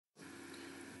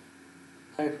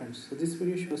Hi friends, so this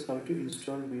video shows how to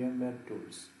install VMware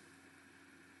tools.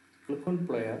 Click on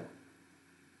player,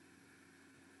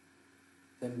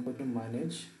 then go to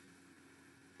manage,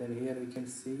 then here we can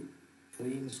see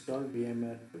reinstall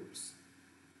VMware tools.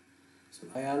 So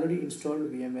I already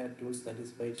installed VMware tools, that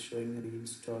is why it's showing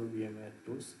reinstall VMware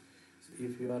tools. So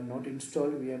if you are not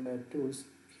installed VMware tools,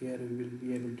 here you will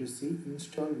be able to see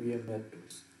install VMware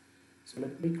tools. So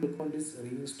let me click on this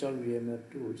reinstall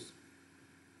VMware tools.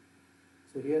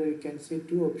 So here you can see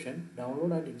two options,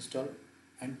 download and install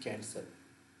and cancel.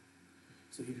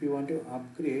 So if you want to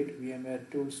upgrade VMware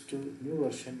tools to new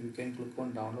version, you can click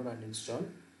on download and install.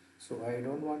 So I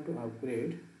don't want to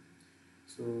upgrade,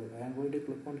 so I am going to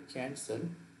click on cancel.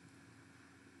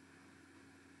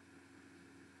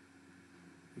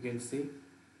 You can see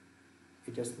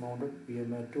it has mounted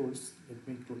VMware tools. Let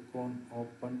me click on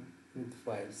open with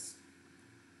files.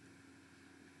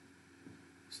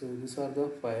 So these are the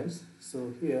files.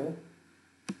 So here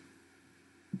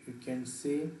you can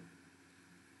see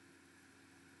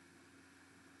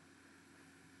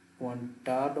one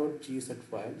tar.gz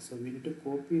file. So we need to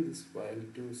copy this file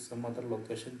to some other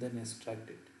location, then extract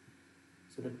it.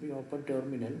 So let me open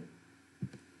terminal,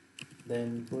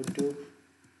 then go to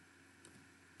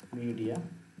media,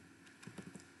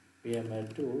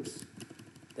 VMware tools,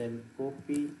 then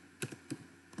copy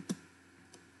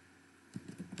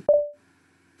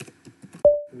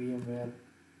VMware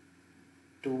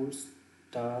tools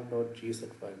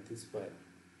tar.gz file, this file,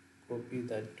 copy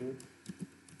that to,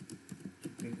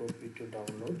 let me copy to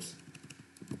downloads,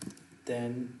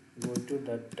 then go to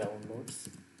that downloads,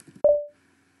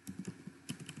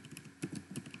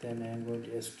 then I am going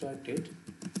to extract it.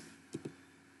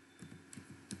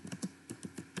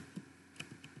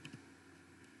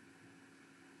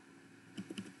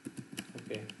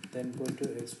 Okay, then go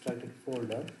to extracted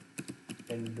folder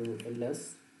and do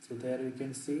ls. So there you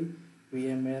can see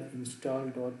VMware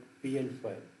install.pl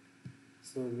file.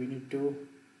 So we need to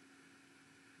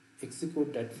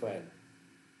execute that file.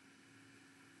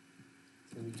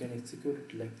 So we can execute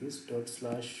it like this,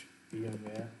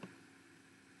 /VMware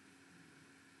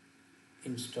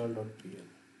install.pl.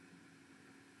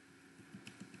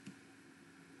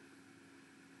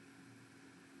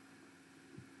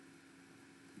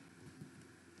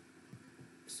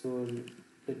 So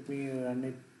let me run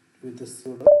it with the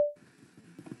sudo.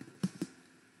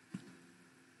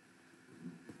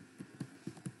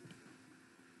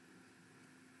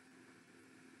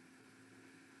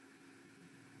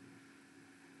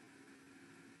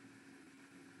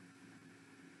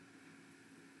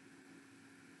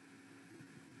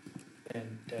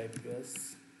 And type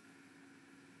yes,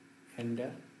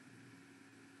 enter,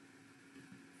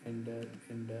 enter,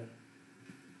 enter,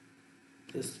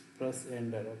 just press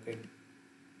enter. Okay,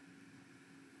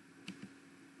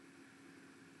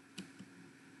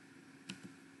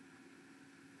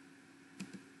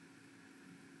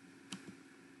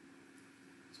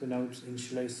 so now it's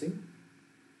initializing.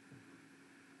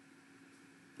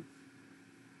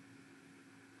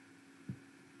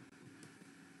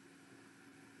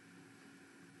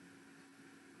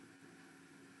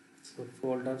 So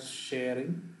folder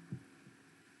sharing,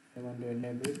 I want to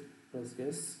enable it, press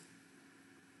yes.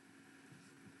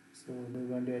 So we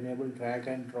want to enable drag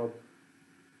and drop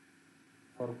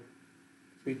for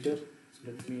feature, so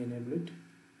let me enable it.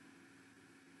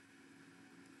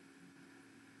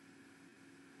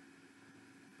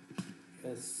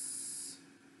 Yes,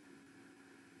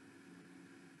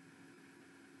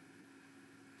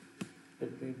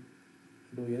 let me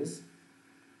do yes.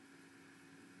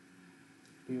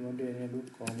 We want to enable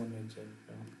common agent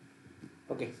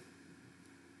now. Okay,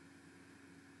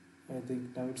 I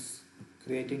think now it's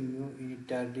creating new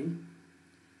init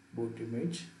boot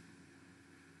image.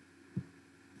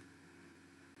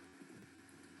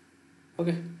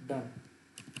 Okay, done.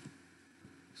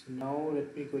 So now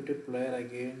let me go to player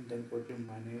again, then go to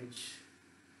manage.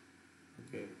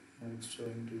 Okay, now it's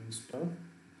showing to install.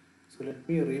 So let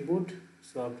me reboot.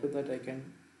 So after that I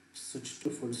can switch to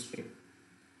full screen.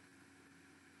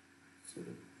 So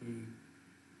let me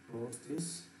close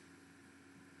this.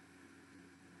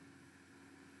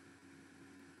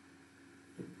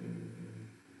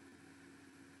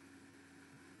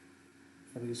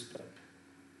 Let me restart.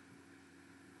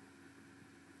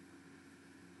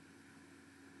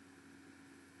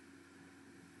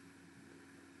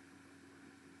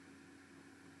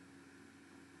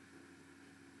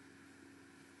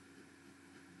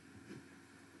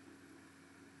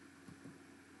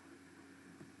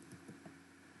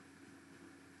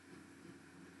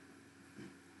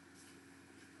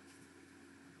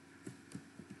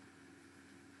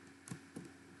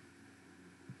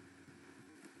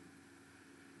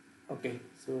 Okay,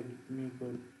 so let me go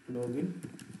login.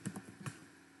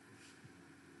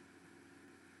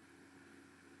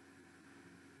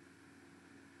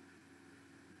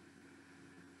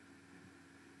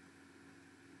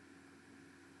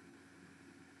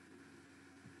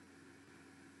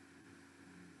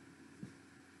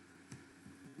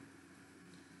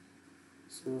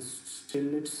 So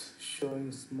still it's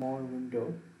showing small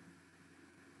window.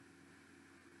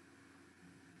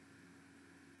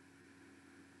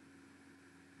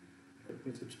 Let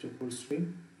me switch to full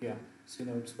screen. Yeah, see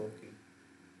now it's working.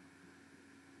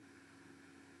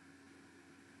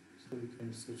 So we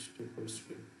can switch to full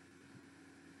screen.